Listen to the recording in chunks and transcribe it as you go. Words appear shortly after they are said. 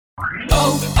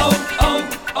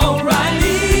O'Reilly!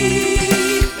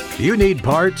 You need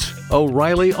parts?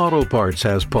 O'Reilly Auto Parts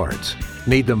has parts.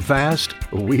 Need them fast?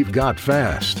 We've got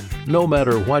fast. No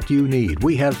matter what you need,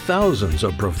 we have thousands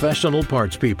of professional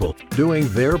parts people doing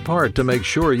their part to make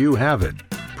sure you have it.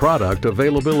 Product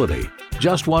availability.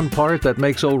 Just one part that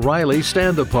makes O'Reilly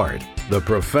stand apart. The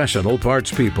professional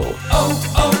parts people.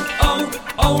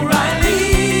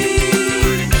 O'Reilly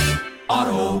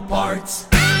Auto Parts.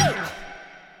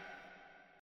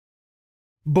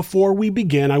 Before we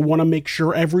begin, I want to make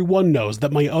sure everyone knows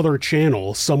that my other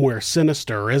channel, Somewhere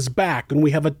Sinister, is back and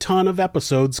we have a ton of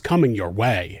episodes coming your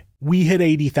way. We hit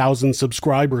 80,000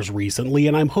 subscribers recently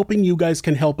and I'm hoping you guys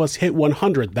can help us hit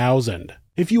 100,000.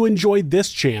 If you enjoyed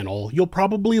this channel, you'll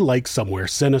probably like Somewhere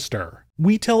Sinister.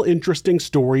 We tell interesting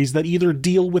stories that either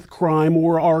deal with crime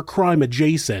or are crime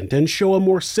adjacent and show a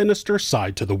more sinister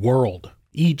side to the world.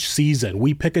 Each season,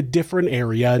 we pick a different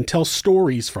area and tell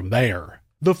stories from there.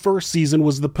 The first season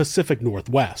was the Pacific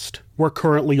Northwest. We're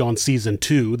currently on Season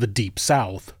 2, the Deep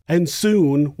South, and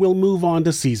soon we'll move on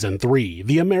to Season 3,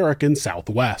 the American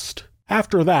Southwest.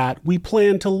 After that, we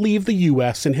plan to leave the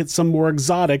US and hit some more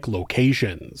exotic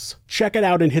locations. Check it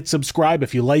out and hit subscribe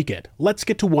if you like it. Let's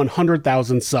get to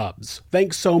 100,000 subs.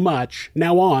 Thanks so much.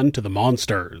 Now on to the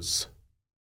monsters.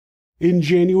 In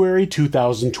January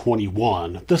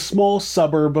 2021, the small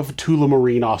suburb of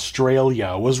Tullamarine,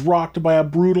 Australia was rocked by a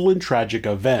brutal and tragic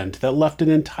event that left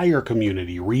an entire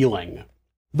community reeling.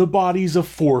 The bodies of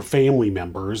 4 family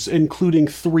members, including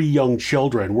 3 young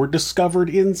children, were discovered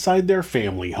inside their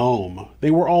family home. They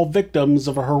were all victims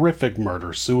of a horrific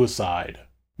murder-suicide.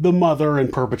 The mother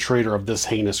and perpetrator of this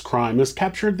heinous crime has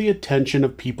captured the attention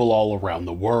of people all around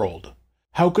the world.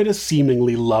 How could a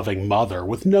seemingly loving mother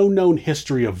with no known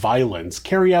history of violence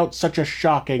carry out such a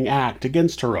shocking act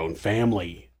against her own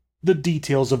family? The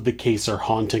details of the case are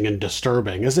haunting and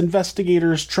disturbing as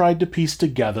investigators tried to piece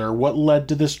together what led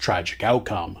to this tragic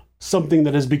outcome, something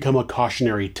that has become a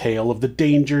cautionary tale of the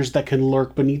dangers that can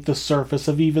lurk beneath the surface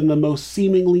of even the most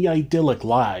seemingly idyllic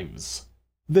lives.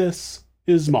 This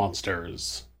is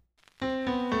Monsters.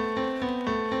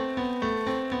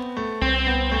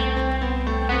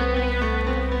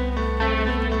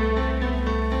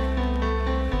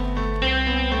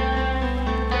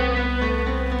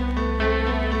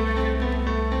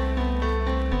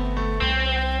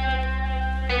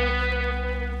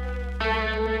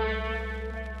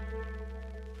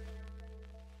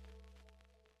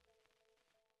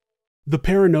 The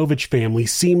Perinovic family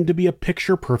seemed to be a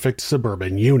picture-perfect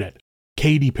suburban unit.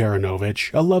 Katie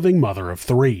Perinovic, a loving mother of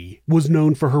 3, was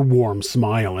known for her warm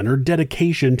smile and her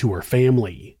dedication to her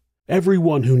family.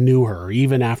 Everyone who knew her,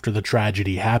 even after the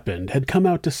tragedy happened, had come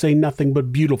out to say nothing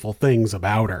but beautiful things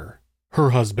about her. Her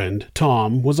husband,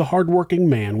 Tom, was a hard-working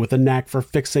man with a knack for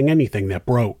fixing anything that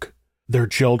broke. Their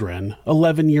children,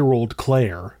 11-year-old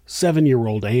Claire,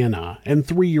 7-year-old Anna, and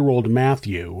 3-year-old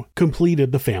Matthew,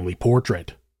 completed the family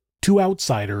portrait. To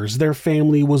outsiders, their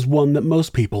family was one that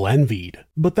most people envied,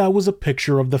 but that was a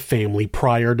picture of the family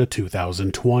prior to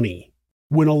 2020.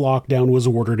 When a lockdown was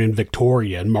ordered in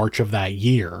Victoria in March of that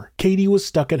year, Katie was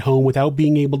stuck at home without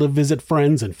being able to visit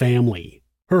friends and family.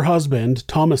 Her husband,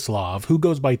 Tomislav, who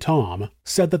goes by Tom,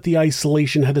 said that the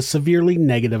isolation had a severely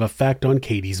negative effect on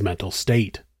Katie's mental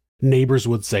state. Neighbors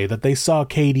would say that they saw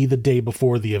Katie the day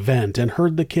before the event and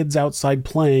heard the kids outside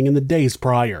playing in the days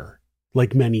prior.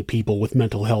 Like many people with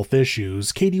mental health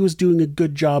issues, Katie was doing a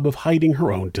good job of hiding her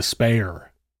own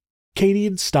despair. Katie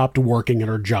had stopped working at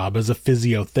her job as a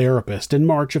physiotherapist in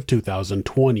March of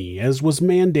 2020, as was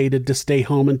mandated to stay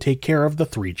home and take care of the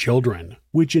 3 children,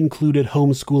 which included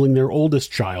homeschooling their oldest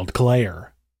child,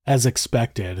 Claire. As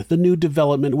expected, the new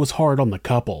development was hard on the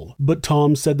couple, but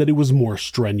Tom said that it was more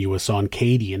strenuous on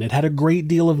Katie and it had a great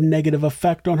deal of negative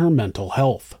effect on her mental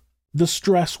health. The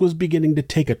stress was beginning to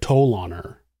take a toll on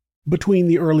her. Between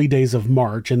the early days of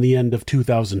March and the end of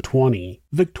 2020,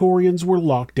 Victorians were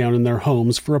locked down in their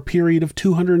homes for a period of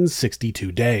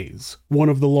 262 days, one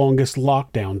of the longest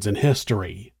lockdowns in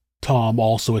history. Tom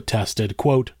also attested,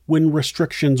 quote, when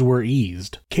restrictions were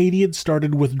eased, Katie had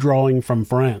started withdrawing from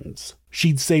friends.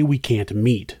 She'd say we can't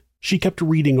meet. She kept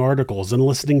reading articles and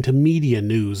listening to media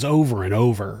news over and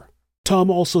over.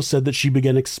 Tom also said that she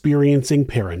began experiencing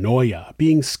paranoia,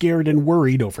 being scared and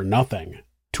worried over nothing.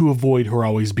 To avoid her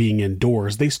always being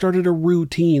indoors, they started a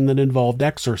routine that involved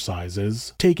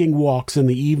exercises, taking walks in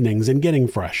the evenings, and getting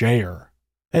fresh air.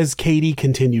 As Katie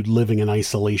continued living in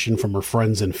isolation from her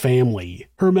friends and family,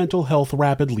 her mental health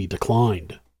rapidly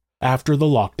declined. After the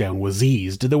lockdown was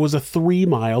eased, there was a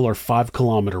 3-mile or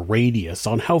 5-kilometer radius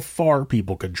on how far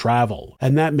people could travel,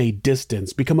 and that made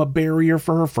distance become a barrier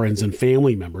for her friends and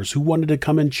family members who wanted to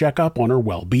come and check up on her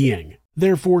well-being.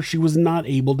 Therefore, she was not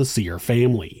able to see her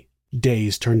family.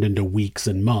 Days turned into weeks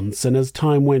and months, and as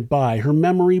time went by, her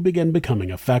memory began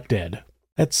becoming affected.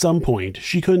 At some point,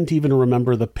 she couldn't even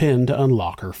remember the PIN to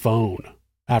unlock her phone.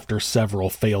 After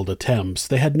several failed attempts,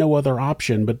 they had no other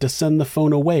option but to send the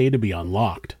phone away to be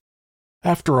unlocked.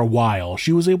 After a while,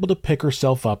 she was able to pick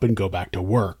herself up and go back to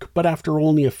work, but after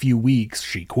only a few weeks,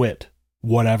 she quit.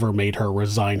 Whatever made her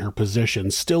resign her position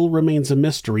still remains a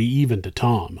mystery even to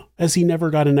Tom, as he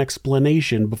never got an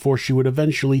explanation before she would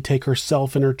eventually take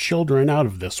herself and her children out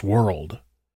of this world.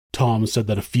 Tom said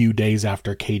that a few days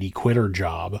after Katie quit her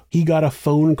job, he got a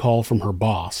phone call from her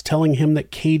boss telling him that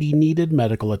Katie needed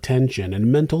medical attention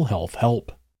and mental health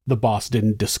help. The boss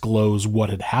didn't disclose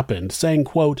what had happened, saying,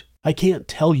 quote, "I can't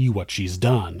tell you what she's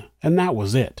done," and that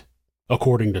was it.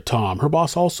 According to Tom, her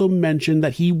boss also mentioned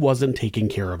that he wasn't taking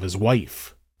care of his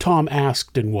wife. Tom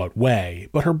asked in what way,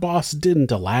 but her boss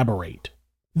didn't elaborate.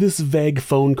 This vague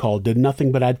phone call did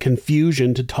nothing but add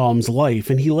confusion to Tom's life,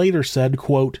 and he later said,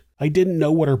 quote, "I didn't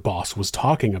know what her boss was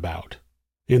talking about."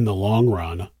 In the long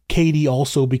run, Katie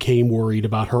also became worried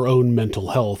about her own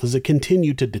mental health as it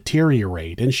continued to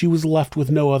deteriorate, and she was left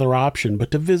with no other option but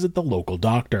to visit the local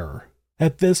doctor.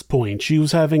 At this point, she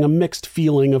was having a mixed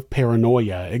feeling of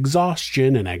paranoia,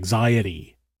 exhaustion, and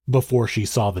anxiety. Before she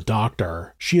saw the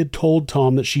doctor, she had told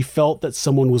Tom that she felt that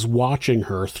someone was watching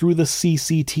her through the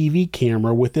CCTV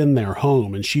camera within their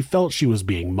home, and she felt she was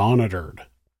being monitored.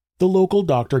 The local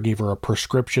doctor gave her a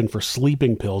prescription for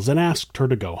sleeping pills and asked her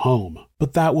to go home,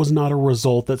 but that was not a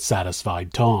result that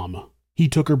satisfied Tom. He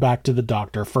took her back to the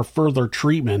doctor for further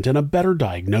treatment and a better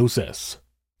diagnosis.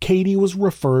 Katie was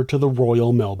referred to the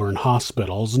Royal Melbourne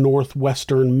Hospital's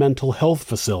Northwestern Mental Health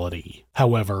Facility.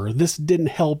 However, this didn't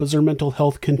help as her mental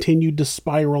health continued to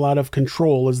spiral out of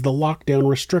control as the lockdown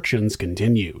restrictions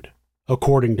continued.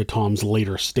 According to Tom's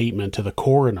later statement to the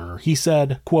coroner, he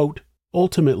said, quote,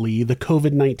 "Ultimately, the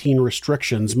COVID-19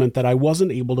 restrictions meant that I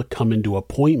wasn't able to come into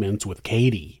appointments with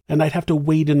Katie, and I'd have to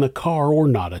wait in the car or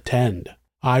not attend.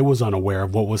 I was unaware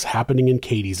of what was happening in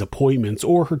Katie's appointments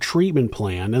or her treatment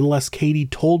plan unless Katie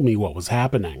told me what was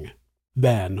happening."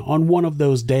 Then, on one of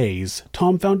those days,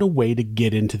 Tom found a way to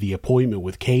get into the appointment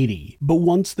with Katie, but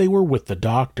once they were with the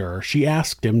doctor, she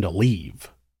asked him to leave.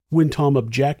 When Tom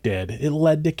objected, it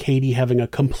led to Katie having a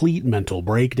complete mental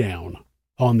breakdown.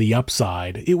 On the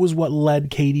upside, it was what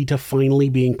led Katie to finally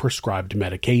being prescribed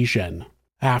medication.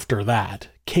 After that,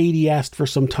 Katie asked for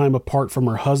some time apart from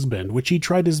her husband, which he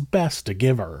tried his best to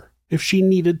give her. If she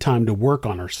needed time to work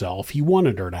on herself, he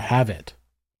wanted her to have it.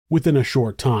 Within a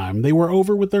short time, they were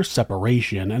over with their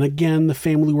separation, and again the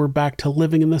family were back to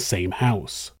living in the same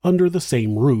house, under the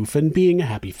same roof, and being a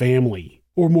happy family.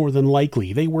 Or more than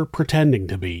likely, they were pretending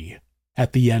to be.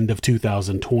 At the end of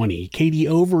 2020, Katie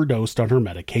overdosed on her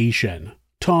medication.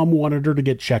 Tom wanted her to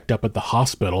get checked up at the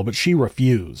hospital, but she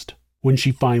refused. When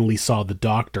she finally saw the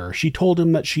doctor, she told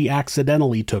him that she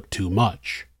accidentally took too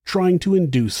much, trying to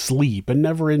induce sleep and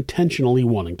never intentionally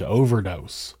wanting to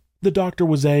overdose. The doctor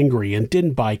was angry and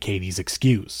didn't buy Katie's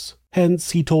excuse.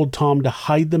 Hence, he told Tom to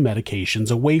hide the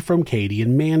medications away from Katie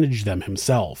and manage them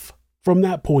himself. From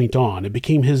that point on, it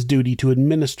became his duty to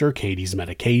administer Katie's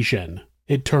medication.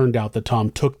 It turned out that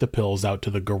Tom took the pills out to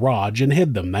the garage and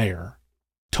hid them there.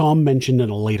 Tom mentioned in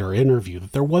a later interview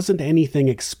that there wasn't anything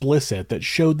explicit that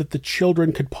showed that the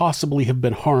children could possibly have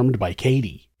been harmed by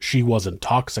Katie. She wasn't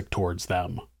toxic towards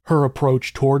them. Her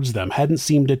approach towards them hadn't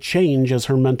seemed to change as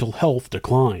her mental health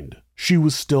declined. She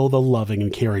was still the loving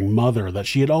and caring mother that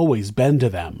she had always been to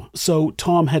them, so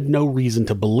Tom had no reason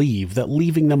to believe that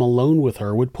leaving them alone with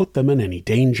her would put them in any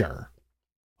danger.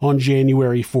 On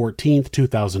January 14,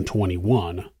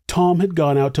 2021, Tom had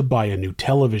gone out to buy a new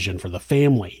television for the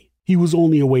family. He was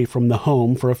only away from the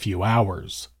home for a few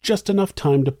hours, just enough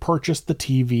time to purchase the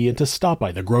TV and to stop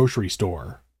by the grocery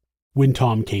store. When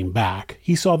Tom came back,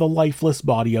 he saw the lifeless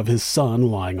body of his son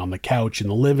lying on the couch in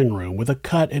the living room with a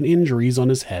cut and injuries on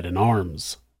his head and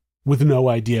arms. With no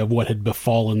idea of what had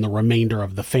befallen the remainder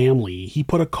of the family, he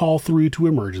put a call through to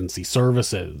emergency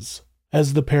services.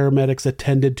 As the paramedics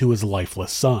attended to his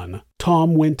lifeless son,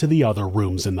 Tom went to the other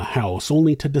rooms in the house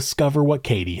only to discover what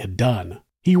Katie had done.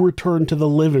 He returned to the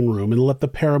living room and let the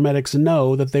paramedics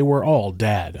know that they were all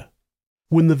dead.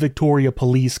 When the Victoria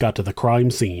police got to the crime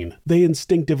scene, they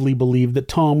instinctively believed that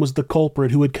Tom was the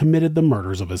culprit who had committed the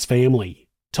murders of his family.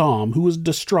 Tom, who was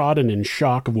distraught and in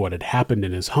shock of what had happened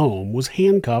in his home, was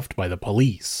handcuffed by the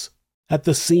police. At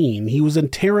the scene, he was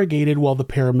interrogated while the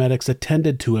paramedics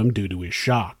attended to him due to his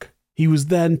shock. He was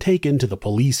then taken to the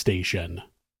police station.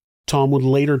 Tom would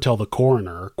later tell the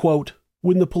coroner, quote,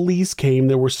 "When the police came,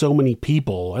 there were so many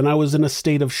people, and I was in a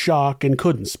state of shock and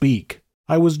couldn't speak.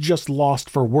 I was just lost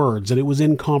for words, and it was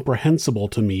incomprehensible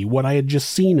to me what I had just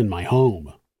seen in my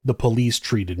home. The police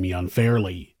treated me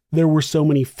unfairly. There were so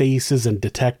many faces and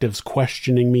detectives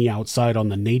questioning me outside on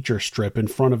the nature strip in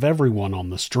front of everyone on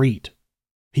the street."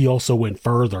 He also went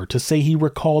further to say he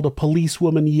recalled a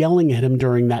policewoman yelling at him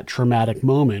during that traumatic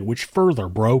moment, which further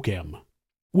broke him.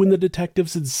 When the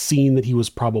detectives had seen that he was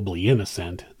probably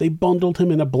innocent, they bundled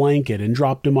him in a blanket and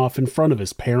dropped him off in front of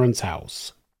his parents'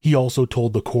 house. He also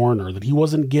told the coroner that he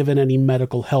wasn't given any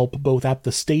medical help both at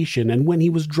the station and when he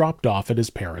was dropped off at his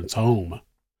parents' home.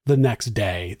 The next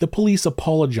day, the police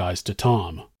apologized to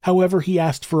Tom. However, he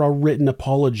asked for a written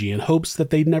apology in hopes that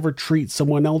they'd never treat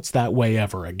someone else that way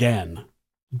ever again.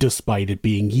 Despite it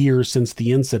being years since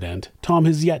the incident, Tom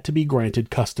has yet to be granted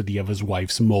custody of his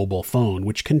wife's mobile phone,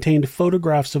 which contained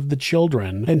photographs of the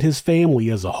children and his family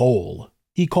as a whole.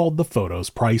 He called the photos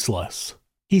priceless.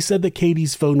 He said that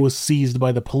Katie's phone was seized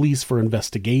by the police for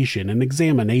investigation and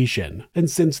examination, and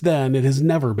since then it has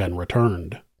never been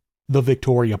returned. The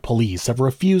Victoria police have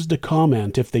refused to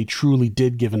comment if they truly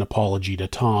did give an apology to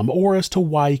Tom or as to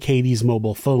why Katie's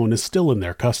mobile phone is still in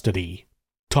their custody.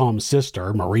 Tom's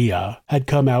sister, Maria, had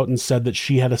come out and said that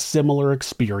she had a similar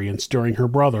experience during her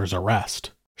brother's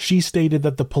arrest. She stated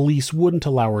that the police wouldn't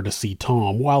allow her to see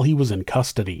Tom while he was in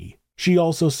custody. She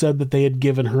also said that they had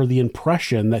given her the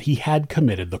impression that he had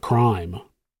committed the crime.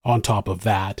 On top of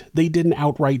that, they didn't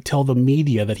outright tell the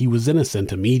media that he was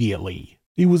innocent immediately.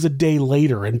 It was a day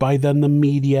later, and by then the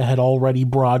media had already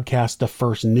broadcast the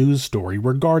first news story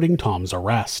regarding Tom's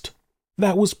arrest.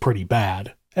 That was pretty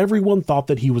bad. Everyone thought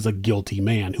that he was a guilty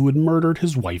man who had murdered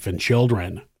his wife and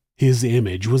children. His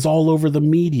image was all over the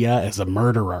media as a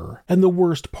murderer, and the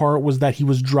worst part was that he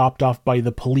was dropped off by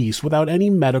the police without any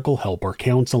medical help or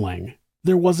counseling.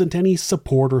 There wasn't any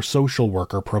support or social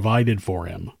worker provided for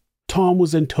him. Tom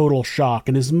was in total shock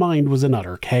and his mind was in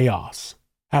utter chaos.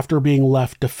 After being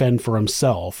left to fend for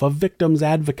himself, a victims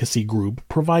advocacy group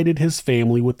provided his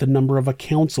family with the number of a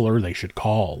counselor they should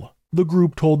call. The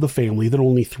group told the family that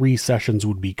only 3 sessions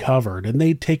would be covered and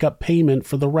they'd take up payment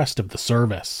for the rest of the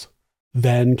service.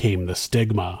 Then came the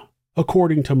stigma.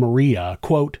 According to Maria,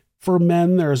 quote, "For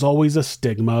men there is always a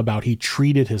stigma about he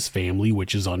treated his family,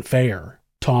 which is unfair.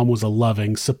 Tom was a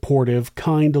loving, supportive,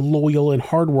 kind, loyal, and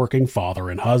hardworking father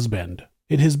and husband.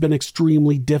 It has been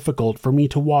extremely difficult for me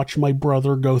to watch my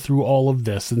brother go through all of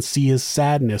this and see his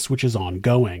sadness, which is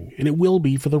ongoing, and it will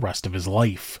be for the rest of his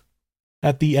life."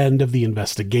 At the end of the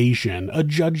investigation, a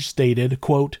judge stated,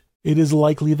 quote, "It is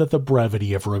likely that the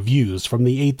brevity of reviews from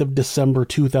the 8th of December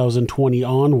 2020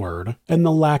 onward, and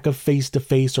the lack of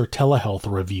face-to-face or telehealth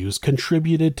reviews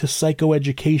contributed to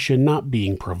psychoeducation not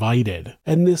being provided,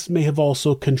 and this may have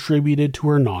also contributed to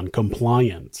her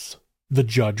non-compliance." The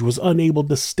judge was unable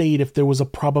to state if there was a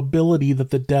probability that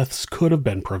the deaths could have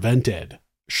been prevented.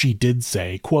 She did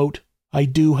say, quote, "I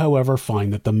do, however,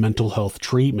 find that the mental health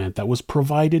treatment that was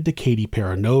provided to Katie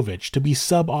Perinovic to be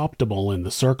suboptimal in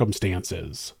the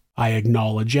circumstances. I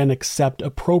acknowledge and accept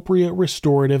appropriate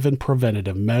restorative and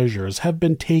preventative measures have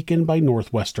been taken by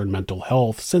Northwestern Mental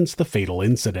Health since the fatal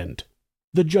incident."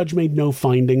 The judge made no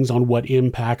findings on what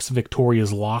impacts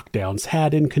Victoria's lockdowns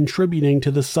had in contributing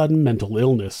to the sudden mental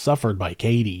illness suffered by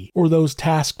Katie, or those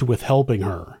tasked with helping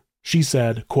her. She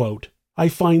said, quote, "I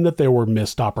find that there were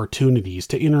missed opportunities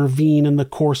to intervene in the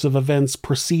course of events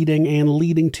preceding and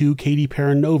leading to Katie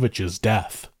Perinovic's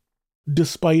death."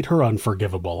 Despite her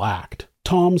unforgivable act,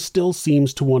 Tom still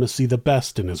seems to want to see the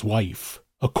best in his wife.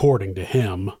 According to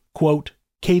him, quote,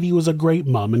 "Katie was a great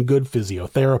mom and good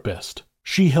physiotherapist.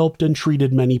 She helped and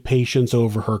treated many patients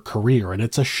over her career, and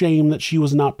it's a shame that she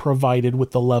was not provided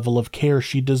with the level of care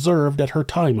she deserved at her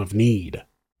time of need."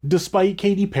 Despite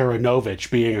Katie Perinovic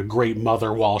being a great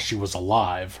mother while she was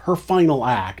alive, her final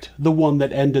act, the one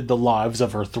that ended the lives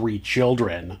of her 3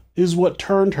 children, is what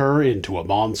turned her into a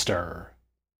monster.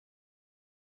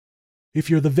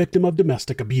 If you're the victim of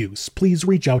domestic abuse, please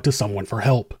reach out to someone for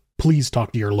help. Please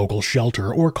talk to your local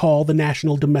shelter or call the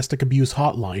National Domestic Abuse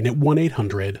Hotline at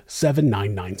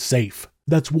 1-800-799-SAFE.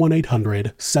 That's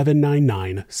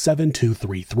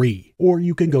 1-800-799-7233. Or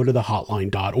you can go to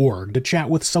thehotline.org to chat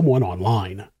with someone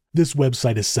online. This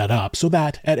website is set up so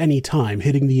that, at any time,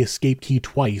 hitting the escape key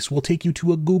twice will take you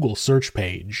to a Google search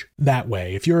page. That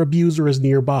way, if your abuser is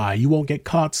nearby, you won't get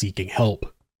caught seeking help.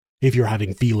 If you're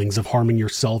having feelings of harming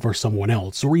yourself or someone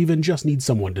else, or even just need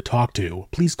someone to talk to,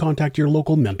 please contact your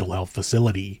local mental health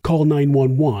facility. Call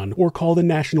 911 or call the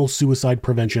National Suicide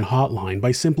Prevention Hotline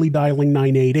by simply dialing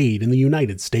 988 in the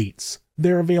United States.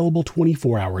 They're available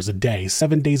 24 hours a day,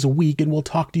 7 days a week, and will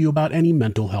talk to you about any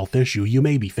mental health issue you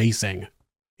may be facing.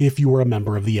 If you are a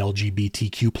member of the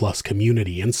LGBTQ+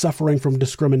 community and suffering from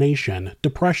discrimination,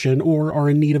 depression, or are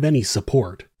in need of any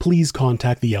support, please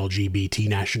contact the LGBT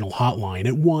National Hotline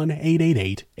at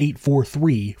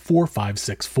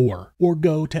 1-888-843-4564 or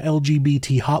go to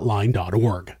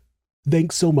lgbthotline.org.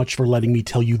 Thanks so much for letting me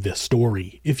tell you this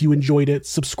story. If you enjoyed it,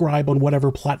 subscribe on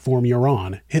whatever platform you're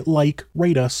on, hit like,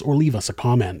 rate us, or leave us a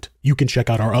comment. You can check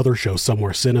out our other show,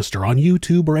 Somewhere Sinister, on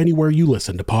YouTube or anywhere you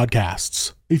listen to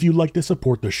podcasts. If you'd like to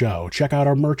support the show, check out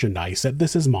our merchandise at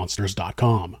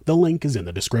thisismonsters.com. The link is in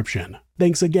the description.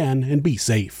 Thanks again, and be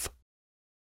safe.